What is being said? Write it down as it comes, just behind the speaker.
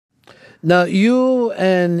Now, you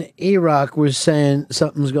and Erock were saying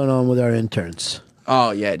something's going on with our interns.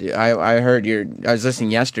 Oh yeah, dude. I heard I was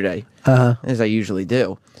listening yesterday, as I usually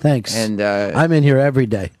do. Thanks. And I'm in here every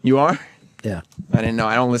day. You are? Yeah. I didn't know.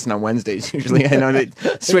 I don't listen on Wednesdays usually. I know they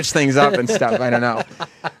switch things up and stuff. I don't know.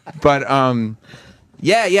 But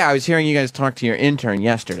yeah. I was hearing you guys talk to your intern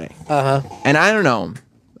yesterday. And I don't know.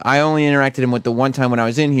 I only interacted him with the one time when I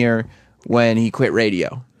was in here when he quit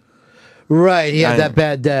radio. Right. He had that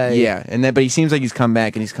bad day. Yeah. But he seems like he's come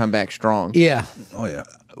back and he's come back strong. Yeah. Oh yeah.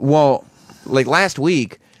 Well, like last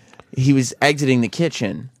week, he was exiting the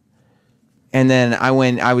kitchen, and then I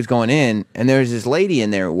was going in, and there was this lady in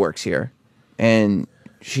there who works here, and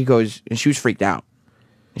she goes, and she was freaked out.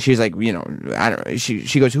 She's like, you know, I don't.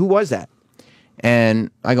 She goes, who was that? And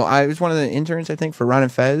I go, I was one of the interns, I think, for Ron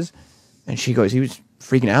and Fez, and she goes, he was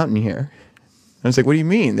freaking out in here. I was like, what do you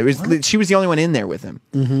mean? She was the only one in there with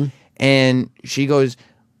him, and she goes,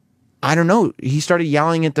 I don't know. He started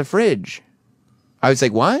yelling at the fridge. I was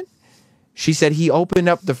like, what? She said he opened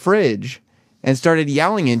up the fridge and started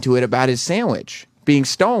yelling into it about his sandwich being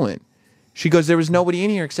stolen. She goes, there was nobody in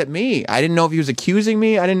here except me. I didn't know if he was accusing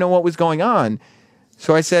me. I didn't know what was going on.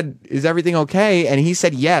 So I said, is everything okay? And he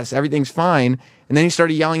said, yes, everything's fine. And then he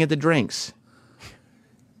started yelling at the drinks.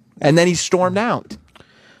 And then he stormed out.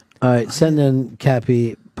 All right, send in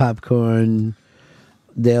Cappy, Popcorn,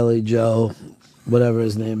 Daily Joe, whatever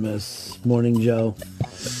his name is, Morning Joe.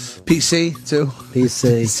 PC too.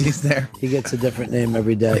 PC. PC's there. He gets a different name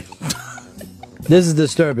every day. This is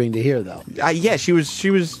disturbing to hear, though. Yeah, she was,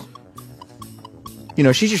 you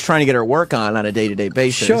know, she's just trying to get her work on a day-to-day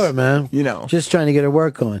basis. Sure, man. You know. Just trying to get her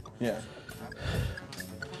work on. Yeah.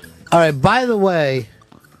 All right, by the way,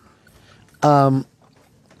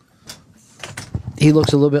 he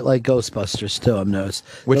looks a little bit like Ghostbusters, too, I've noticed.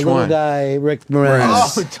 Which the little one? guy, Rick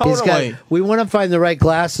Moranis. Oh, totally. We want to find the right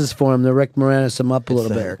glasses for him to Rick Moranis him up a little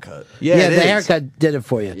bit. Haircut. Yeah, the haircut did it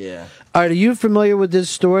for you. Yeah. All right, are you familiar with this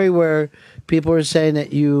story where people are saying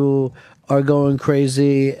that you are going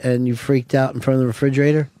crazy and you freaked out in front of the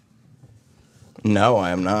refrigerator? No,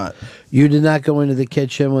 I am not. You did not go into the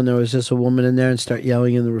kitchen when there was just a woman in there and start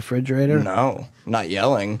yelling in the refrigerator? No, not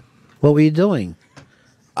yelling. What were you doing?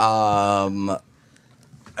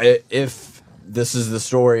 If this is the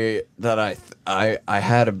story that I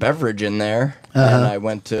had a beverage in there and I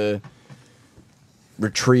went to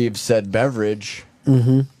retrieve said beverage,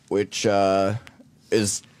 which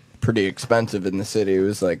is pretty expensive in the city. It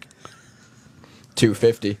was like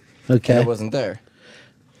 $2.50. Okay. And it wasn't there.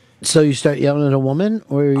 So you start yelling at a woman,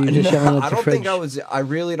 or are you just yelling at the I don't fridge? think I was. I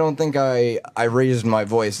really don't think I raised my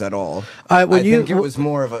voice at all. All right, when I you- think it was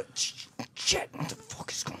more of a shit. What the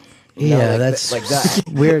fuck is going on? You Yeah, know, like that's like that.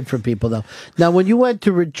 weird for people, though. Now, when you went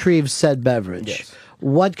to retrieve said beverage, Yes.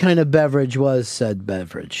 what kind of beverage was said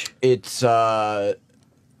beverage? It's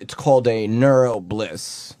called a Neuro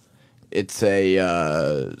Bliss. It's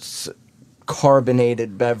a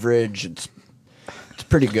carbonated beverage. It's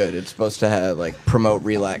pretty good. It's supposed to have promote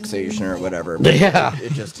relaxation or whatever. But Yeah.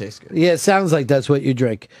 it just tastes good. Yeah, it sounds like that's what you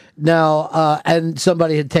drink. Now, and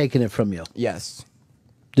somebody had taken it from you. Yes.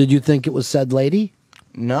 Did you think it was said lady?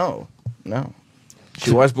 No.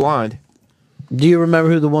 She was blonde. Do you remember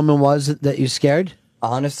who the woman was that you scared?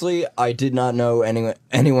 Honestly, I did not know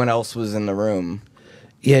anyone else was in the room.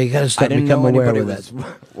 Yeah, you got to I start didn't become know aware anybody with was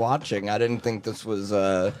it. watching. I didn't think this was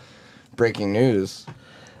breaking news.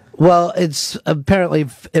 Well, it's apparently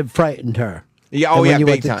it frightened her. Yeah, And oh when yeah, you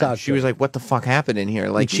went big to time. talk She to was her. like, what the fuck happened in here?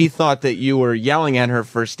 Like, she thought that you were yelling at her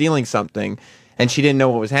for stealing something, and she didn't know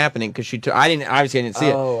what was happening because I didn't see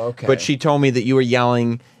it. Oh, okay. But she told me that you were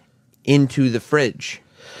yelling into the fridge.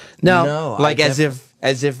 Now, No, Like as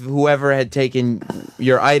if whoever had taken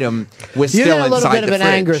your item was you still did a little inside bit of the an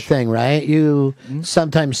fridge. anger thing, right? You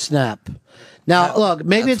sometimes snap. Now, look,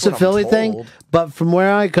 maybe that's it's a what I'm Philly thing, told. but from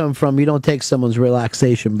where I come from, you don't take someone's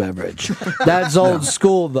relaxation beverage. That's old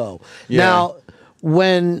school, though. Yeah. Now,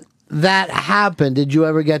 when that happened, did you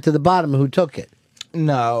ever get to the bottom of who took it?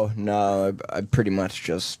 No. I pretty much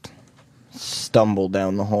just stumbled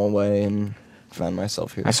down the hallway and found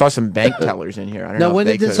myself here. I saw some bank tellers in here. I don't know. Now, if when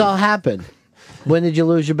they did this could've- all happen? When did you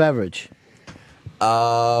lose your beverage?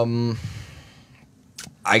 I'm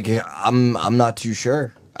not too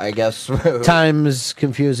sure. I guess Time is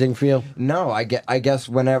confusing for you. No, I guess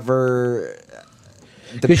whenever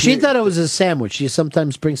Because she thought it was a sandwich. You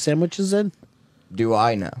sometimes bring sandwiches in? do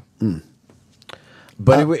I know.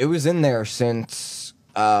 But it was in there since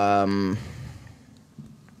You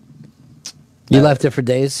left it for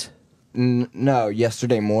days? no,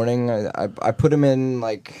 yesterday morning. I put them in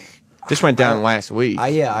This went down last week.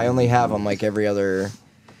 I only have them every other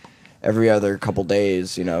every other couple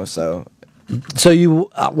days, you know. So you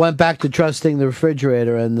went back to trusting the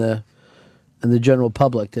refrigerator and the general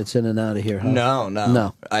public that's in and out of here, huh?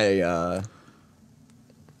 No. I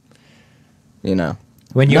you know.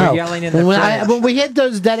 When you were yelling in the fridge. when we hit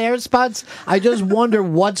those dead air spots, I just wonder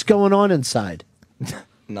what's going on inside.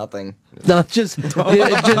 Nothing. No, it just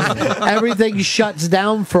everything shuts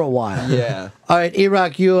down for a while. Yeah. All right,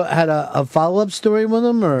 Erock, you had a follow-up story with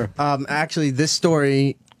him, or actually, this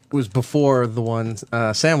story was before the one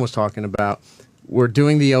Sam was talking about. We're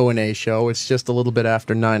doing the O&A show. It's just a little bit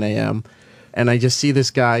after 9 a.m. And I just see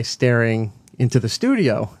this guy staring into the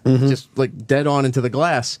studio, just like dead on into the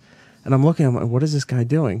glass. And I'm looking, I'm like, what is this guy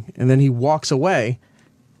doing? And then he walks away,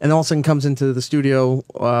 and all of a sudden comes into the studio,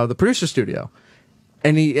 the producer studio.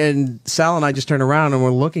 And Sal and I just turn around and we're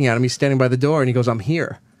looking at him. He's standing by the door and he goes, "I'm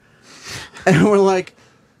here." And we're like,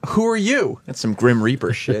 "Who are you?" That's some Grim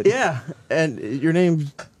Reaper shit. Yeah. And your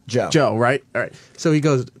name's Joe. Joe, right? All right. So he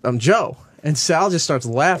goes, "I'm Joe." And Sal just starts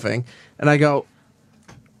laughing. And I go,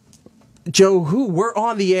 "Joe, who? We're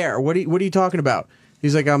on the air. What are you talking about?"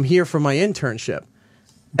 He's like, "I'm here for my internship."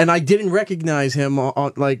 And I didn't recognize him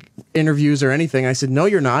on like interviews or anything. I said, "No,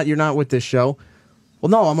 you're not. You're not with this show." "Well,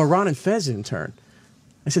 no, I'm a Ron and Fez intern."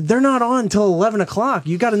 I said, "They're not on until 11 o'clock.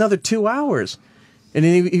 You got another 2 hours." And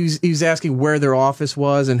then he was asking where their office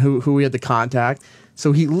was and who we had to contact.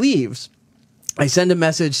 So he leaves. I send a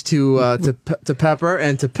message to Pepper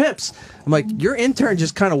and to Pips. I'm like, "Your intern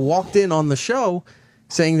just kind of walked in on the show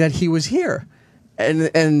saying that he was here."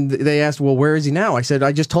 And they asked, "Well, where is he now?" I said,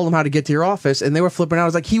 "I just told him how to get to your office." And they were flipping out. I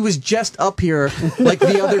was like, "He was just up here like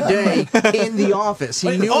the other day in the office.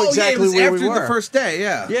 He knew exactly where we were." After the first day,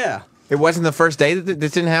 yeah. Yeah. It wasn't the first day?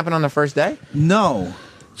 This didn't happen on the first day? No.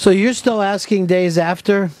 So you're still asking days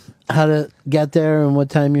after how to get there and what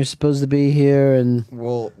time you're supposed to be here, and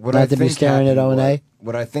Well, what not I to be think staring at happened O&A?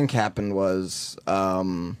 What I think happened was,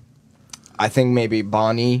 I think maybe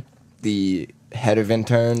Bonnie, the head of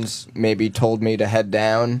interns, maybe told me to head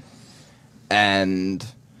down, and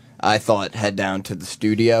I thought head down to the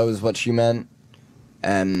studio is what she meant,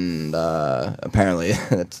 and apparently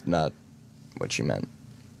that's not what she meant.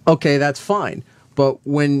 Okay, that's fine. But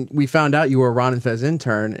when we found out you were a Ron and Fez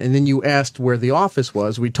intern, and then you asked where the office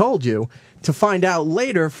was, we told you to find out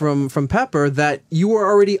later from Pepper that you were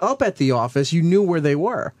already up at the office. You knew where they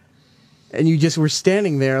were, and you just were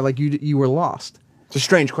standing there like you were lost. It's a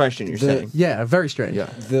strange question you're saying. Yeah, very strange. Yeah.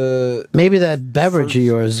 Maybe that beverage of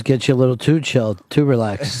yours gets you a little too chilled, too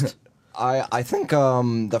relaxed. I think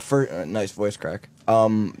the first nice voice crack.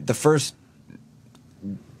 The first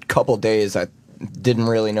couple days I didn't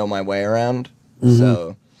really know my way around,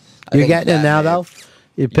 so I You're think getting it that now, may- though?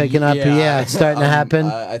 You're picking up? Yeah, it's starting to happen.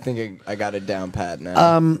 I think I got it down pat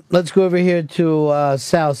now. Let's go over here to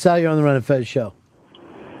Sal. Sal, you're on the Run and Fez show.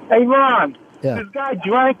 Hey, Ron. Yeah. This guy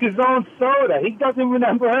drank his own soda. He doesn't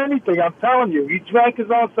remember anything, I'm telling you. He drank his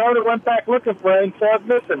own soda, went back looking for it, and saw it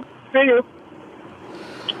missing. See you.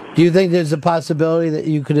 Do you think there's a possibility that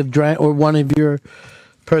you could have drank, or one of your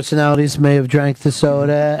personalities may have drank the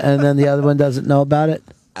soda, and then the other one doesn't know about it?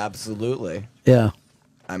 Absolutely. Yeah.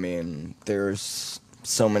 I mean, there's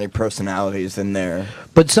so many personalities in there.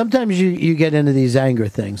 But sometimes you get into these anger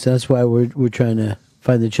things. That's why we're trying to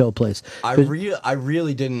find the chill place. I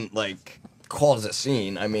really didn't like cause a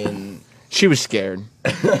scene. I mean, She was scared.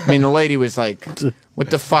 I mean, the lady was like, "What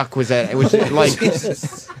the fuck was that?" It was like,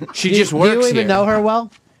 she just works Do you even here. know her well?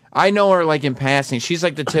 I know her like in passing. She's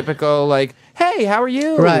like the typical like, "Hey, how are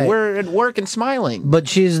you? Right. We're at work and smiling." But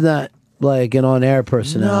she's not like an on-air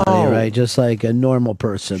personality, No. right? Just like a normal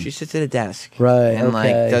person. She sits at a desk, Right, and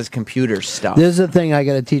like okay. does computer stuff. This is the thing I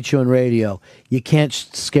got to teach you in radio. You can't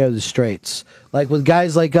scare the straights. Like with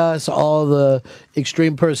guys like us, all the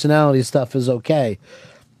extreme personality stuff is okay.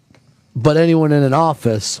 But anyone in an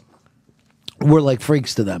office, we're like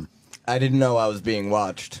freaks to them. I didn't know I was being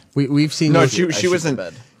watched. We've seen. No, those- she I shit wasn't. the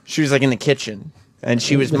bed. She was like in the kitchen, and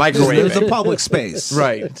she was It microwaving. was a public space.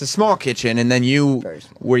 Right, it's a small kitchen, and then you Very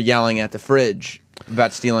small. were yelling at the fridge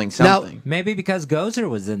about stealing something. Maybe because Gozer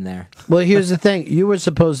was in there. Well, here's the thing. You were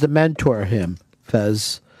supposed to mentor him,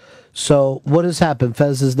 Fez. So what has happened?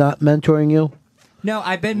 Fez is not mentoring you? No,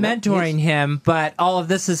 I've been mentoring him, but all of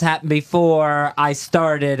this has happened before I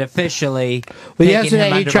started officially. Well, taking him yesterday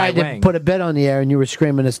he under tried my to wing. put a bit on the air, and you were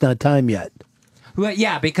screaming, "It's not time yet." Well,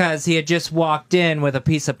 yeah, because he had just walked in with a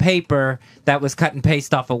piece of paper that was cut and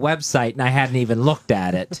paste off a website, and I hadn't even looked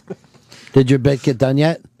at it. Did your bit get done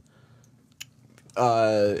yet?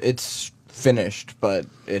 It's finished, but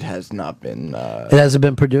it has not been. It hasn't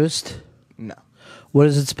been produced? No. What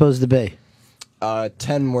is it supposed to be?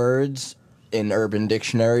 10 words in Urban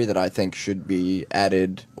Dictionary that I think should be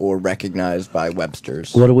added or recognized by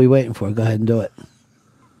Webster's. What are we waiting for? Go ahead and do it.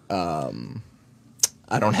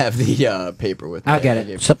 I don't have the paper with me. I'll get I it.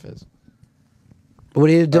 gave So- it to Fizz. What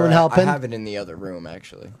are you doing Or helping? I have it in the other room,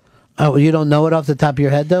 actually. Oh, you don't know it off the top of your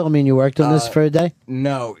head, though? I mean, you worked on this for a day?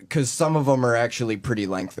 No, because some of them are actually pretty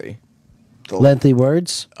lengthy. Lengthy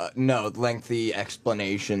words? No, lengthy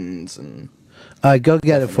explanations and. All right, go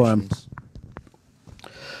get it for him.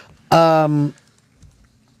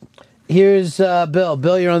 Here's Bill.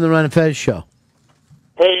 Bill, you're on the Run and Fez show.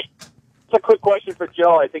 Hey, it's a quick question for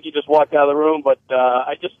Joe. I think he just walked out of the room, but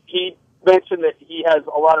he mentioned that he has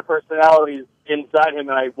a lot of personalities inside him,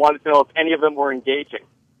 and I wanted to know if any of them were engaging.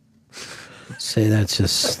 See, that's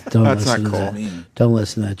just don't That's listen not to cool. that. Don't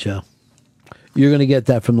listen to that, Joe. You're going to get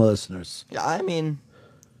that from the listeners. Yeah, I mean,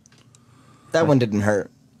 that one didn't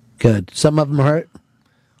hurt. Good. Some of them hurt.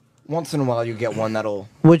 Once in a while, you get one that'll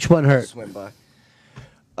Which one hurt? swim by.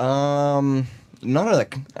 None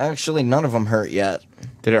of them hurt yet.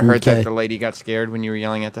 Did it hurt Okay. that the lady got scared when you were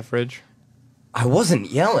yelling at the fridge? I wasn't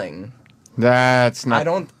yelling. That's not.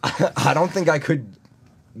 I don't think I could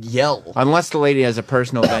yell. Unless the lady has a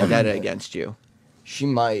personal vendetta against you. She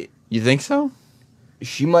might. You think so?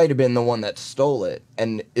 She might have been the one that stole it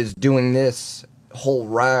and is doing this whole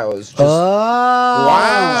rouse. Just Oh,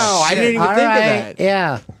 wow! I shit. didn't even all think right. of that.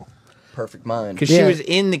 Yeah. perfect mind. Because Yeah. she was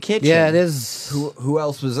in the kitchen. Yeah, it is. Who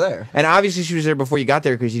else was there? And obviously she was there before you got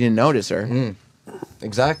there because you didn't notice her.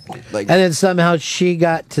 Exactly. Like And then somehow she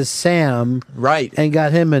got to Sam Right. and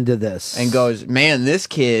got him into this. And goes, man, this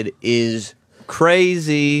kid is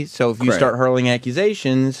crazy. So if you Correct. start hurling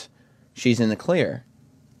accusations, she's in the clear.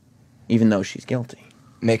 Even though she's guilty.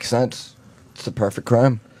 makes sense. It's the perfect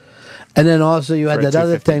crime. And then also you had For a that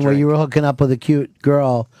other 250 thing where you drink. were hooking up with a cute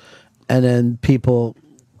girl, and then people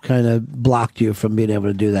kind of blocked you from being able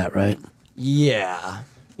to do that, right? Yeah.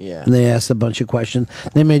 Yeah. And they asked a bunch of questions.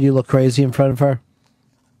 They made you look crazy in front of her.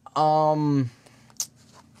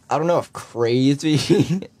 I don't know if crazy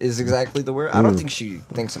is exactly the word. I don't think she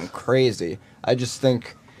thinks I'm crazy. I just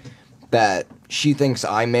think that she thinks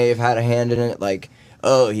I may have had a hand in it. Like,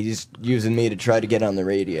 oh, he's using me to try to get on the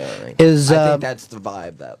radio. Like, I think that's the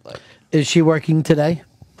vibe that like. Is she working today?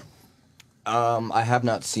 I have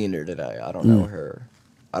not seen her today. I don't know her.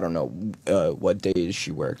 I don't know what days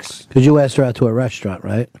she works. Because you asked her out to a restaurant,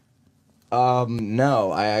 right?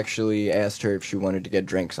 No, I actually asked her if she wanted to get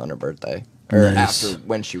drinks on her birthday. Or Nice. after,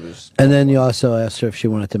 when she was... And then you also asked her if she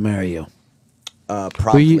wanted to marry you.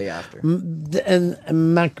 promptly after. And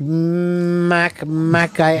Mac,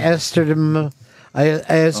 I asked her to, I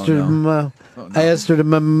asked her, no. I asked her to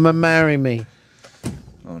marry me.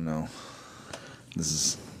 Oh no. This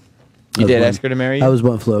is. You did one- ask her to marry you? I was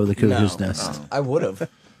one flew over the No, cuckoo's nest. I would have,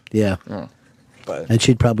 Yeah, but... and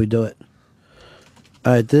she'd probably do it.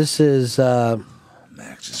 All right, this is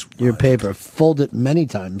Max just. your paper. Fold it many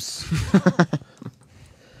times.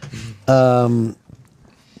 All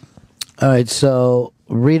right, so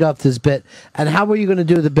read off this bit. And how were you going to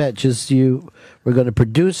do the bit? Just you were going to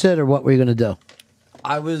produce it, or what were you going to do?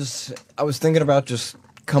 I was thinking about just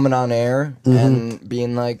coming on air and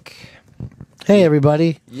being like, Hey,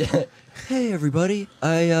 everybody. yeah, hey everybody,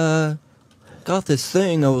 I got this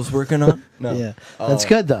thing I was working on. No, Yeah, that's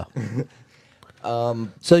good though.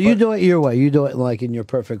 So you do it your way. You do it like in your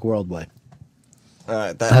perfect world way.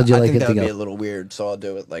 that, How'd you I like think it that to would be go? a little weird, so I'll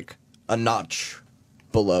do it like a notch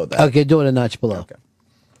below that. Okay, do it a notch below. Okay.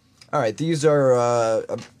 All right, these are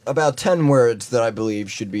about 10 words that I believe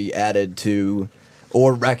should be added to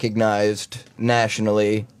or recognized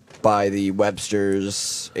nationally by the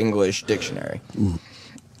Webster's English Dictionary.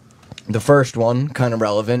 The first one, kind of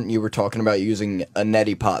relevant, you were talking about using a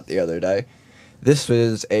neti pot the other day. This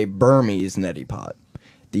is a Burmese neti pot,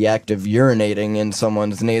 the act of urinating in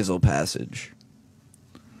someone's nasal passage.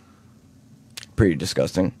 Pretty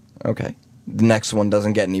disgusting. Okay. The next one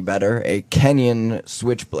doesn't get any better. A Kenyan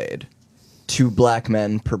switchblade. 2 black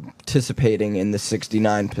men participating in the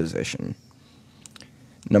 69 position.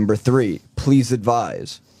 Number 3, please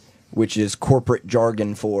advise, which is corporate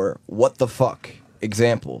jargon for what the fuck.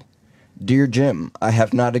 Example, Dear Jim, I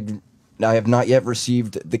have not yet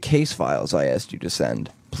received the case files I asked you to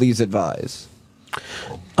send. Please advise.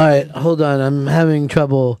 All right, hold on. I'm having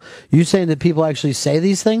trouble. You saying that people actually say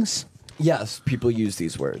these things? Yes, people use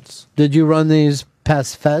these words. Did you run these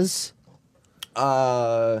past Fez?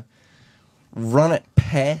 Run it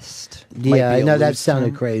past. might Yeah, be I a know that loose sounded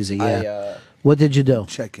term. crazy. Yeah. I, What did you do?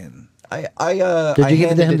 Check in. Did Did you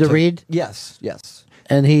give it to him to read? Yes, yes.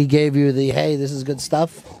 And he gave you the, hey, this is good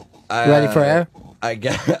stuff? Ready for air? I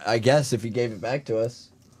guess if he gave it back to us.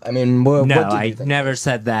 I mean, what No, did you I think? never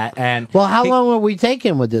said that. And Well, how long were we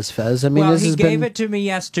taking with this, Fez? I mean, well, this he has gave been. it to me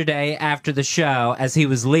yesterday after the show as he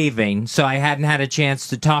was leaving, so I hadn't had a chance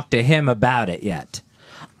to talk to him about it yet.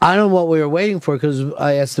 I don't know what we were waiting for because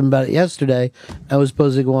I asked him about it yesterday. I was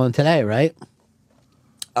supposed to go on today, right?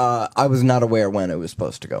 I was not aware when it was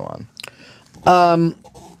supposed to go on.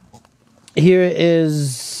 Here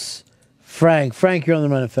is Frank. Frank, you're on the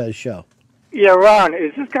Run and Fez show. Yeah, Ron,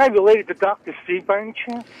 is this guy related to Dr. Steve by any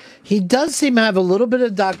chance? He does seem to have a little bit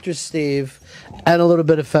of Dr. Steve and a little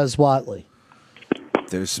bit of Fez Watley.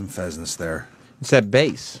 There's some pheasants there. It's that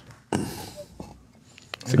bass.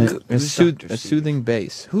 It's a soothing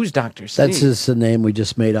bass. Who's Dr. Steve? That's just the name we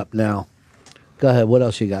just made up now. Go ahead. What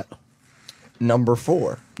else you got? Number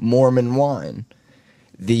 4, Mormon wine.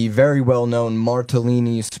 The very well-known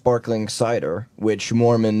Martellini sparkling cider, which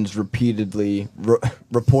Mormons reportedly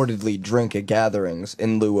drink at gatherings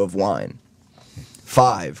in lieu of wine.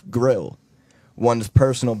 5, grill. One's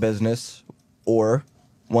personal business, or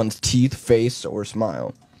one's teeth, face, or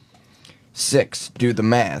smile. 6, do the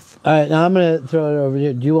math. All right, now I'm going to throw it over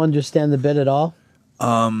here. Do you understand the bit at all?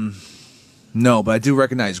 No, but I do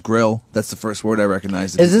recognize grill. That's the first word I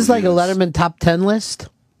recognize. Is this like a Letterman top 10 list?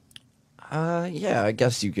 Yeah, I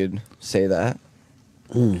guess you could say that.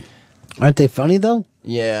 Aren't they funny, though?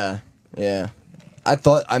 Yeah.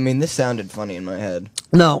 I mean, this sounded funny in my head.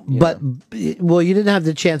 No, but, well, you didn't have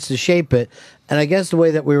the chance to shape it. And I guess the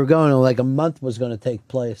way that we were going, like a month was going to take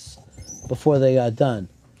place before they got done.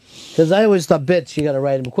 Because I always thought bits, you got to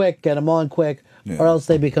write them quick, get them on quick, or else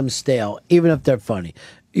they become stale, even if they're funny.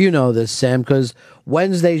 You know this, Sam, because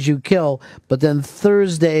Wednesdays you kill, but then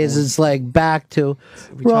Thursdays it's like back to,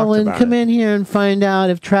 Roland, come in here and find out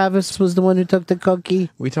if Travis was the one who took the cookie.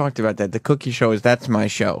 We talked about that. The cookie show that's my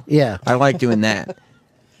show. Yeah. I like doing that.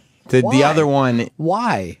 The other one,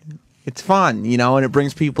 Why? it's fun, and it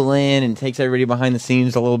brings people in and takes everybody behind the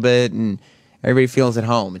scenes a little bit, and everybody feels at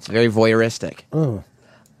home. It's very voyeuristic.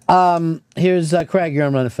 Here's Craig, you're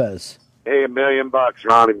on Run of Fez. Hey, $1 million,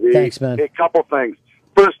 Ronnie V. Thanks, man. Hey, a couple things.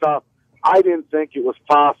 First off, I didn't think it was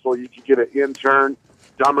possible you could get an intern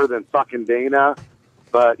dumber than fucking Dana,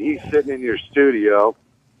 but he's sitting in your studio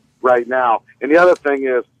right now. And the other thing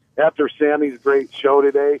is, after Sammy's great show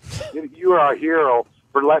today, you are a hero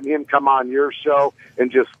for letting him come on your show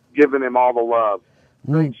and just giving him all the love.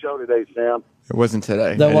 Great show today, Sam. It wasn't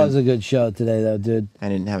today. That was a good show today, though, dude. I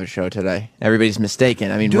didn't have a show today. Everybody's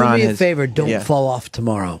mistaken. I mean, Do Ron me a has, favor, don't yeah. fall off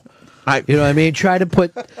tomorrow. You know what I mean? Try to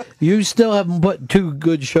put. You still haven't put 2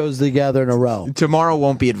 good shows together in a row. Tomorrow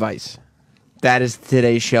won't be advice. That is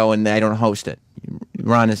today's show, and I don't host it.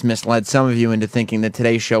 Ron has misled some of you into thinking that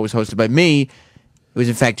today's show was hosted by me. It was,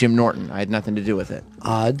 in fact, Jim Norton. I had nothing to do with it.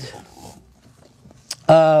 Odd.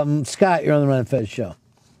 Scott, you're on the Run and Fez show.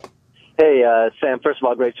 Hey, Sam, first of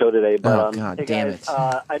all, great show today. But, God hey damn guys, it.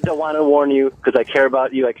 I don't want to warn you because I care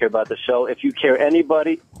about you. I care about the show. If you care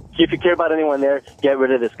about anyone there, get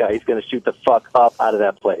rid of this guy. He's going to shoot the fuck up out of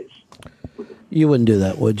that place. You wouldn't do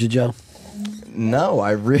that, would you, Joe? No,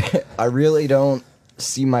 I really don't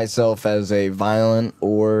see myself as a violent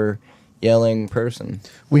or yelling person.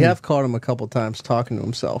 We have caught him a couple times talking to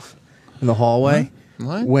himself in the hallway.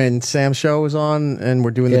 What? When Sam's show was on and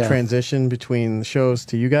we're doing the transition between the shows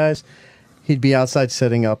to you guys, he'd be outside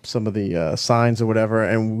setting up some of the signs or whatever,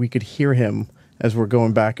 and we could hear him as we're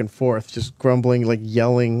going back and forth, just grumbling, like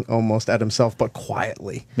yelling almost at himself, but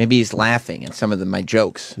quietly. Maybe he's laughing at some of my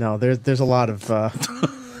jokes. No, there's a lot of...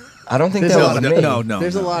 I don't think there's that a was lot me. of,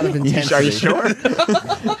 there's a lot of intensity. Are you sure?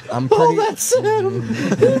 I'm pretty... that's him.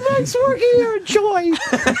 He likes working here at Joy.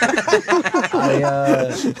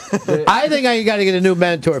 I think I got to get a new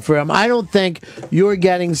mentor for him. I don't think you're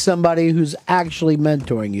getting somebody who's actually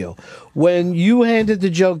mentoring you. When you handed the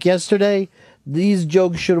joke yesterday, these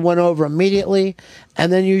jokes should have went over immediately,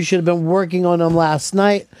 and then you should have been working on them last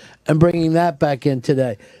night and bringing that back in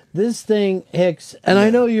today. This thing, Hicks, and I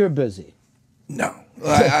know you're busy. No,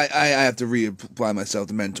 I have to reapply myself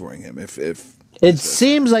to mentoring him. If It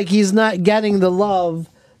seems like he's not getting the love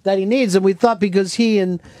that he needs, and we thought because he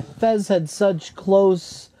and Fez had such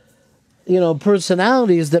close,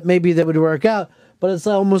 personalities that maybe that would work out. But it's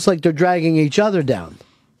almost like they're dragging each other down.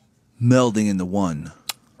 melding into one.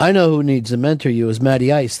 I know who needs to mentor you is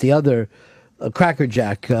Matty Ice, the other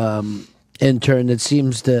crackerjack intern that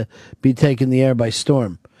seems to be taking the air by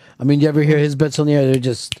storm. I mean, you ever hear his bits on the air?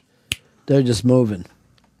 They're just moving.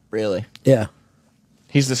 Really? Yeah.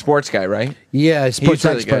 He's the sports guy, right? Yeah, sports He's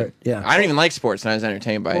really expert. good. Yeah. I don't even like sports, and I was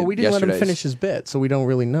entertained by Well, we didn't let him yesterday's. finish his bit, so we don't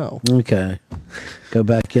really know. Okay. Go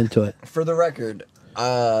back into it. For the record,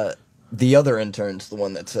 the other intern's the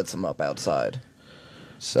one that sets him up outside.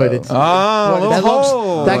 So, But it's-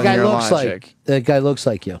 That guy looks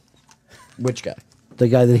like you. which guy? The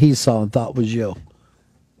guy that he saw and thought was you.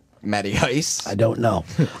 Matty Ice. I don't know.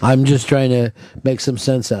 I'm just trying to make some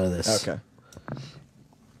sense out of this. Okay.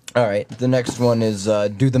 All right. The next one is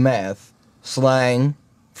do the math. Slang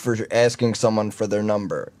for asking someone for their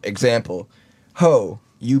number. Example: Ho,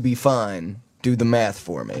 you be fine. Do the math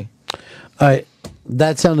for me. All right.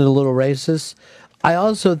 That sounded a little racist. I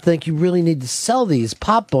also think you really need to sell these.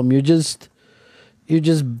 Pop them. You're just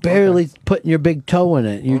barely putting your big toe in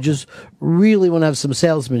it. You just really want to have some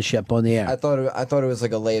salesmanship on the air. I thought it was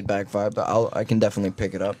like a laid back vibe, but I can definitely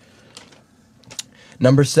pick it up.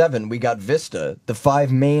 Number 7, we got Vista, the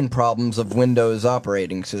 5 main problems of Windows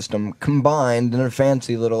operating system combined in a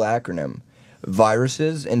fancy little acronym: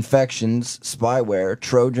 viruses, infections, spyware,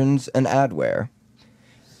 trojans, and adware.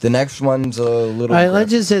 The next one's a little. All right, let's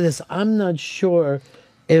just say this. I'm not sure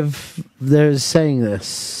if they're saying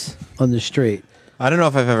this on the street. I don't know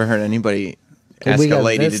if I've ever heard anybody ask we a got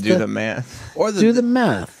lady to Vista? do the math. Or Do the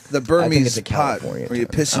math. The I think Burmese it's a pot California where you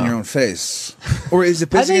term. piss in your own face. Or is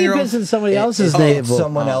it I pissing think in you're your own pissing somebody else's It's navel.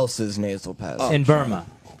 someone else's nasal pass. in Burma.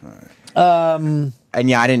 And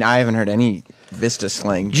yeah, I haven't heard any Vista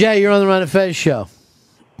slang. Jay, you're on the Ron and Fez show.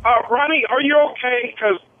 Ronnie, are you okay?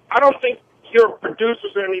 Because I don't think your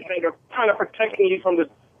producers or anything are kind of protecting you from this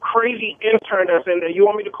crazy intern that's in there. You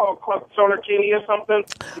want me to call Club Solar Kitty or something?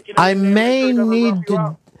 I may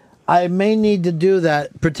need to do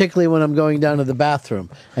that, particularly when I'm going down to the bathroom,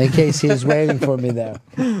 in case he's waiting for me there.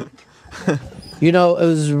 You know, it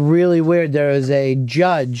was really weird. There was a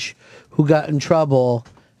judge who got in trouble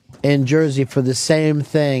in Jersey for the same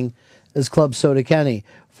thing as Club Soda Kenny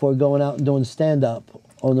for going out and doing stand-up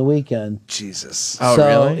on the weekend. Jesus. Oh,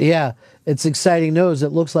 So, really? yeah, it's exciting news. It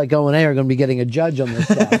looks like O and A are going to be getting a judge on this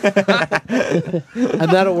stuff. And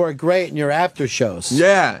that'll work great in your after shows.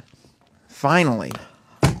 Yeah. Finally.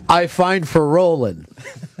 I find for Roland.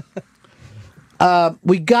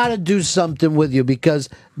 We got to do something with you because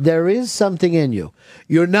there is something in you.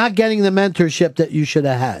 You're not getting the mentorship that you should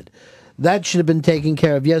have had. That should have been taken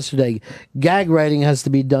care of yesterday. Gag writing has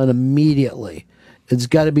to be done immediately. It's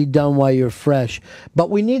got to be done while you're fresh. But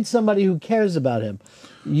we need somebody who cares about him.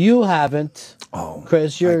 You haven't. Oh,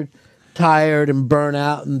 Chris, you're tired and burnt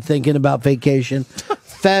out and thinking about vacation.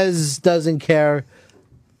 Fez doesn't care.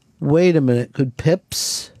 Wait a minute. Could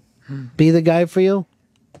Pips be the guy for you?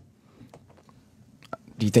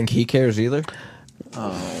 Do you think he cares either?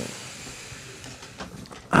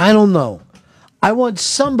 I don't know. I want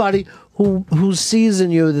somebody who sees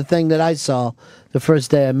in you the thing that I saw the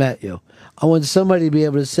first day I met you. I want somebody to be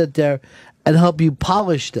able to sit there and help you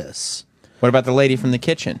polish this. What about the lady from the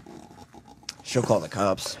kitchen? She'll call the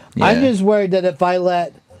cops. I'm just worried that if I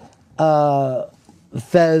let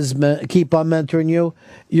Fez keep on mentoring you,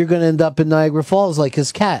 you're going to end up in Niagara Falls like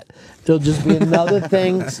his cat. It'll just be another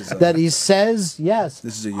thing that he says, yes,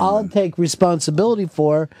 This is a human. I'll take responsibility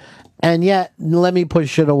for, and yet let me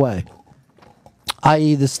push it away,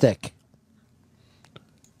 i.e. the stick.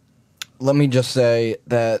 Let me just say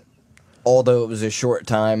that although it was a short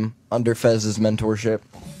time under Fez's mentorship,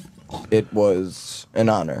 it was an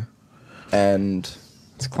honor. And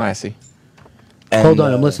It's classy. Hold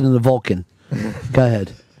on, I'm listening to Vulcan. Go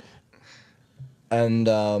ahead. And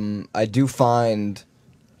I do find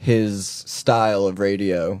his style of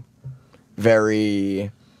radio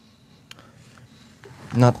very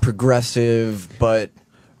not progressive, but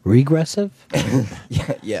Regressive?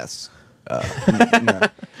 yes.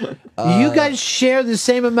 You guys share the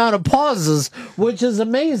same amount of pauses, which is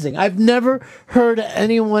amazing. I've never heard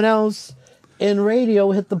anyone else in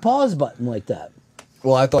radio hit the pause button like that.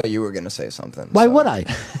 Well, I thought you were going to say something. Why so- would I?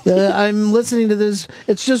 I'm listening to this.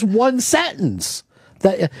 It's just one sentence.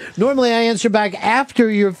 That normally I answer back after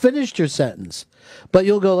you've finished your sentence, but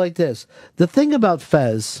you'll go like this. The thing about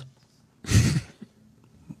Fez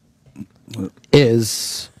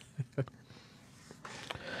is,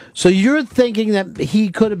 so you're thinking that he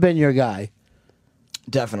could have been your guy.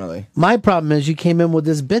 Definitely. My problem is you came in with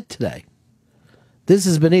this bit today. This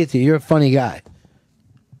is beneath you. You're a funny guy.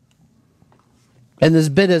 And this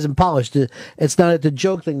bit isn't polished. It's not at the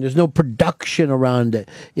joke thing. There's no production around it.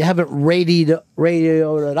 You haven't radioed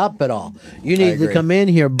it up at all. You need to agree. come in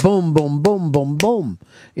here, boom, boom, boom, boom, boom.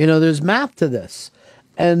 You know, there's math to this.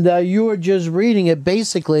 And you were just reading it.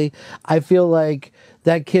 Basically, I feel like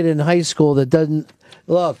that kid in high school that doesn't,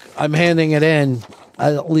 look, I'm handing it in,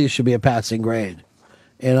 at least should be a passing grade.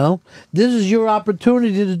 You know? This is your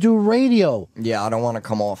opportunity to do radio. Yeah, I don't want to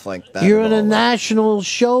come off like that. You're at in a all. national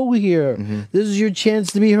show here. This is your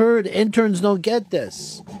chance to be heard. Interns don't get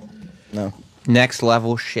this. No. Next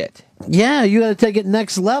level shit. Yeah, you got to take it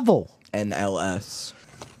next level. NLS.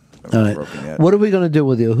 All right. What are we going to do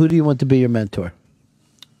with you? Who do you want to be your mentor?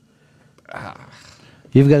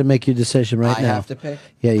 You've got to make your decision right I now. have to pick?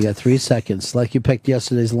 Yeah, you got 3 seconds, like you picked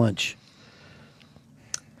yesterday's lunch.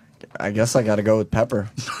 I guess I got to go with Pepper.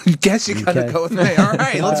 Guess you got to Okay. go with me. All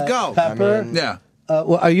right, let's go. Pepper? Yeah.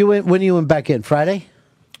 Well, are you in, when are you in back in? Friday?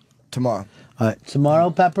 Tomorrow. All right, tomorrow,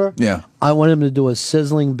 Pepper? Yeah. I want him to do a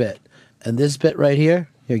sizzling bit. And this bit right here,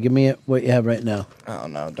 give me what you have right now. Oh,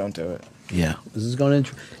 no, don't do it. Yeah. This is going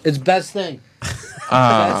to... It's best thing.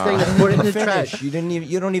 Best thing to put it in the trash.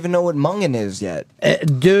 You don't even know what mungin is yet.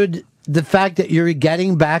 Dude, the fact that you're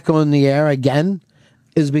getting back on the air again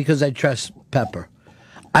is because I trust Pepper.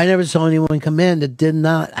 I never saw anyone come in that did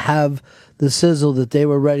not have the sizzle that they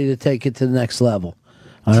were ready to take it to the next level.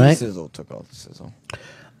 All right? Sizzle took all the sizzle.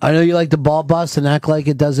 I know you like to ball bust and act like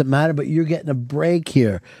it doesn't matter, but you're getting a break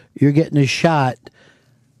here. You're getting a shot.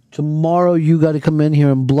 Tomorrow you got to come in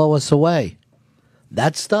here and blow us away.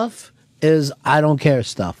 That stuff is I don't care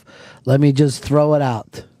stuff. Let me just throw it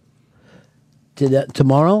out.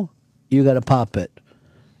 Tomorrow you got to pop it.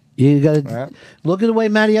 You got to look at the way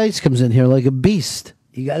Matty Ice comes in here like a beast.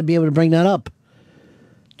 You got to be able to bring that up.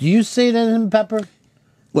 Do you see that in him, Pepper?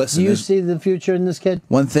 Listen, Do you there's see the future in this kid?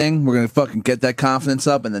 one thing, we're going to fucking get that confidence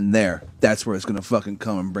up, and then that's where it's going to fucking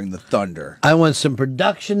come and bring the thunder. I want some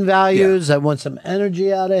production values. I want some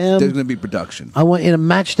energy out of him. There's going to be production. I want you to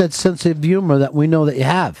match that sense of humor that we know that you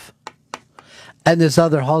have. And this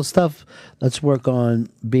other hall stuff, let's work on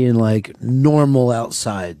being like normal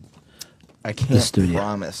outside. I the can't studio.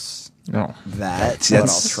 promise No. that,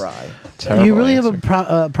 That's- but I'll try. Do you really have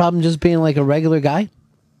a problem just being like a regular guy?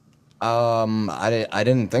 I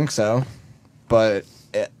didn't think so, but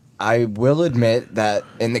I will admit that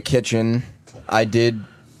in the kitchen, I did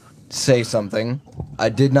say something. I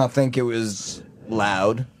did not think it was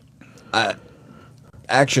loud.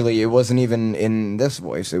 Actually, it wasn't even in this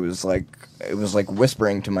voice. It was like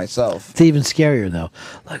whispering to myself. It's even scarier though.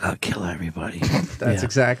 Like I'll kill everybody. That's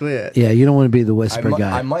exactly it. Yeah, you don't want to be the whisper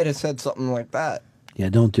guy. I might have said something like that. Yeah,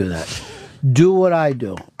 don't do that. Do what I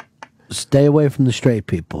do. Stay away from the straight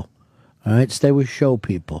people. All right, stay with show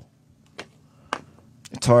people.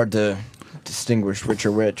 It's hard to distinguish which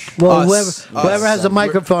are which. Well, whoever has a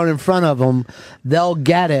microphone in front of them, they'll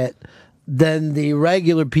get it. Then the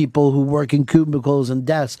regular people who work in cubicles and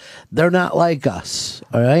desks, they're not like us.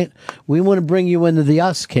 All right, we want to bring you into the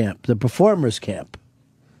us camp, the performers camp.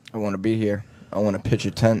 I want to be here. I want to pitch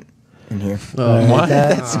a tent in here. What?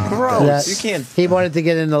 That's gross. You can't. He wanted to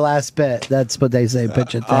get in the last bit. That's what they say.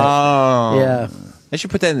 Pitch a tent. Oh. Yeah. I should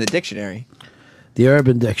put that in the dictionary. The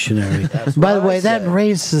Urban Dictionary. By the way, that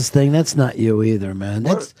racist thing, that's not you either, man.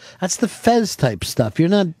 That's the Fez type stuff. You're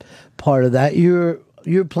not part of that. You're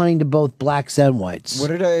playing to both blacks and whites. What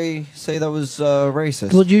did I say that was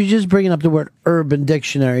racist? Well, you're just bringing up the word Urban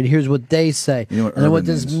Dictionary, and here's what they say. You know what and then what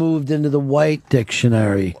urban this means? moved into the white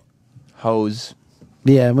dictionary. Hose.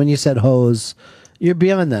 Yeah, and when you said hose, you're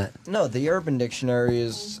beyond that. No, the Urban Dictionary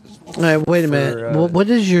is... All right, wait a minute. For, What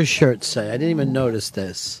does your shirt say? I didn't even notice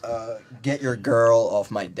this. Get your girl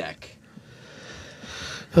off my deck.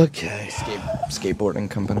 Okay. Skateboarding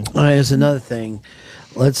company. All right, here's another thing.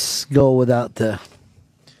 Let's go without the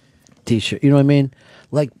T-shirt. You know what I mean?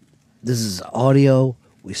 Like, this is audio.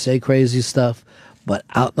 We say crazy stuff, but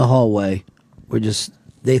out in the hallway,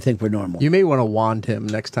 they think we're normal. You may want to wand him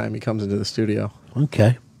next time he comes into the studio.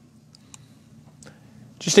 Okay.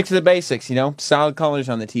 Just stick to the basics, solid colors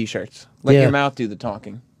on the t-shirts. Let Yeah. your mouth do the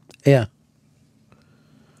talking. Yeah.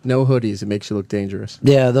 No hoodies. It makes you look dangerous.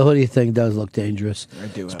 Yeah, the hoodie thing does look dangerous. I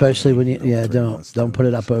do have Especially a when you, hoodie. yeah, don't put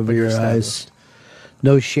it up over your eyes.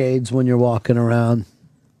 No shades when you're walking around.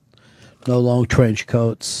 No long trench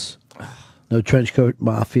coats. No trench coat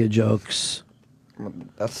mafia jokes.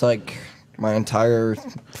 That's like my entire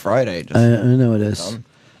Friday. Just I know it is. done.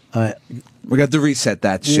 All right. We got to reset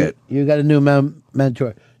that shit. You got a new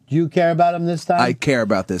mentor. Do you care about him this time? I care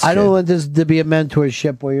about this I kid. don't want this to be a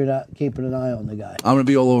mentorship where you're not keeping an eye on the guy. I'm going to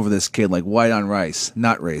be all over this kid like white on rice.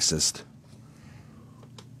 Not racist.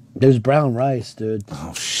 There's brown rice, dude.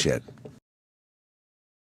 Oh, shit.